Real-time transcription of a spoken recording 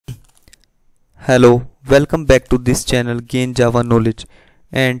Hello, welcome back to this channel Gain Java Knowledge,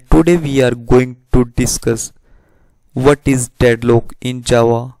 and today we are going to discuss what is deadlock in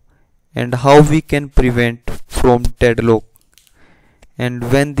Java and how we can prevent from deadlock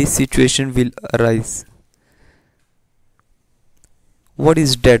and when this situation will arise. What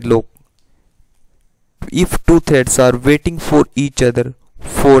is deadlock? If two threads are waiting for each other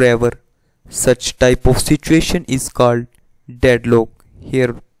forever, such type of situation is called deadlock.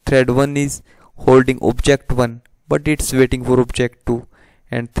 Here thread 1 is holding object 1 but it's waiting for object 2,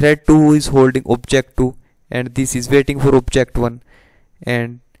 and thread 2 is holding object 2 and this is waiting for object 1,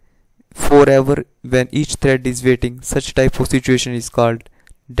 and forever when each thread is waiting, such type of situation is called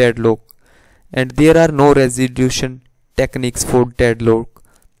deadlock. And there are no resolution techniques for deadlock,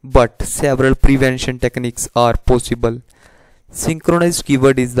 but several prevention techniques are possible. Synchronized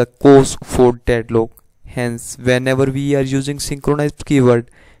keyword is the cause for deadlock. Hence, whenever we are using synchronized keyword,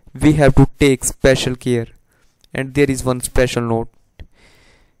 we have to take special care. And there is one special note: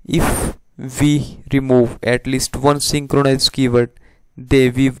 if we remove at least one synchronized keyword,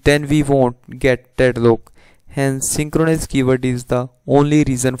 then we won't get deadlock. Hence, synchronized keyword is the only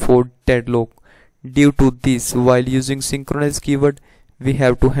reason for deadlock. Due to this, while using synchronized keyword, we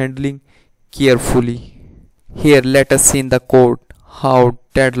have to handling carefully. Here let us see in the code how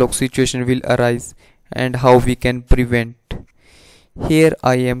deadlock situation will arise and how we can prevent. Here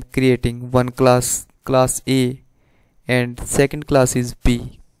I am creating one class A, and second class is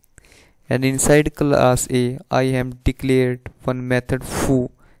B, and inside class A I am declared one method foo,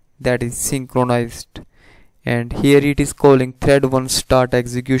 that is synchronized, and here it is calling thread1 start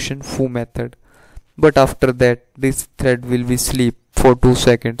execution foo method, but after that this thread will be sleep for 2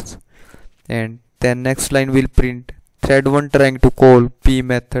 seconds, and then next line will print thread1 trying to call B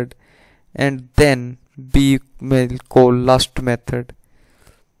method, and then B will call last method.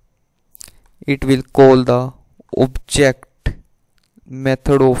 It will call the object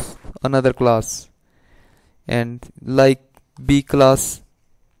method of another class, and like B class,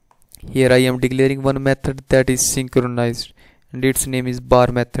 here I am declaring one method that is synchronized and its name is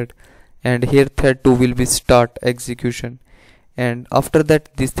bar method, and here thread 2 will be start execution, and after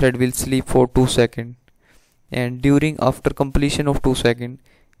that this thread will sleep for 2 seconds, and after completion of 2 seconds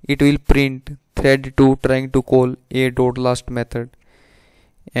it will print thread 2 trying to call a dot last method,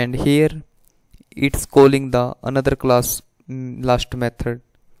 and here it's calling the another class last method.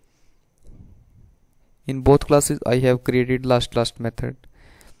 In both classes I have created last method,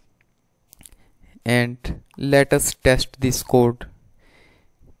 and let us test this code.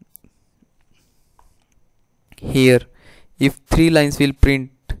 Here if 3 lines will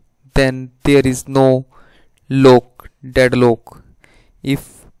print, then there is no deadlock.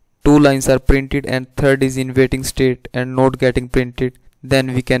 If 2 lines are printed and third is in waiting state and not getting printed,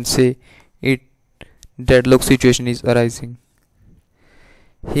 then we can say deadlock situation is arising.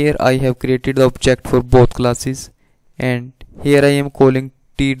 Here I have created the object for both classes, and here I am calling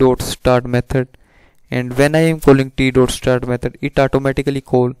t.start method, and when I am calling t.start method, it automatically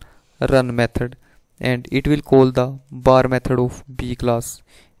call run method, and it will call the bar method of B class,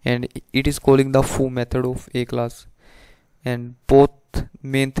 and it is calling the foo method of A class, and both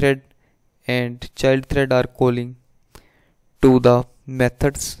main thread and child thread are calling to the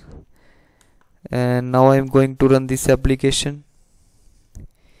methods. And now I am going to run this application.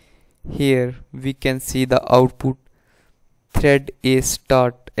 Here we can see the output thread A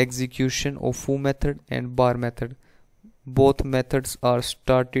start execution of foo method and bar method. Both methods are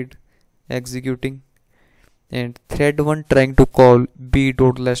started executing, and thread 1 trying to call B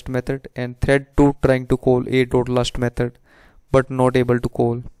dot last method and thread 2 trying to call A dot last method but not able to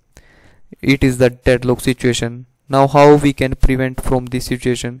call. It is the deadlock situation. Now how we can prevent from this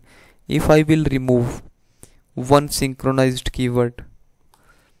situation? If I will remove one synchronized keyword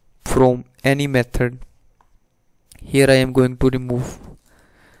from any method, here I am going to remove.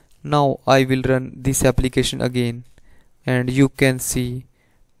 Now I will run this application again, and you can see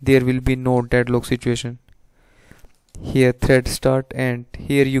there will be no deadlock situation. Here thread start, and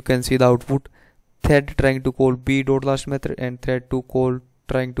here you can see the output thread trying to call B dot last method and thread 2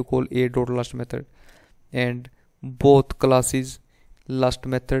 trying to call A dot last method, and both classes last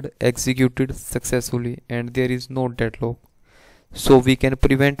method executed successfully and there is no deadlock. So we can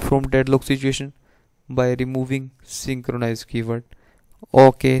prevent from deadlock situation by removing synchronized keyword.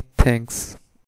 Okay, thanks.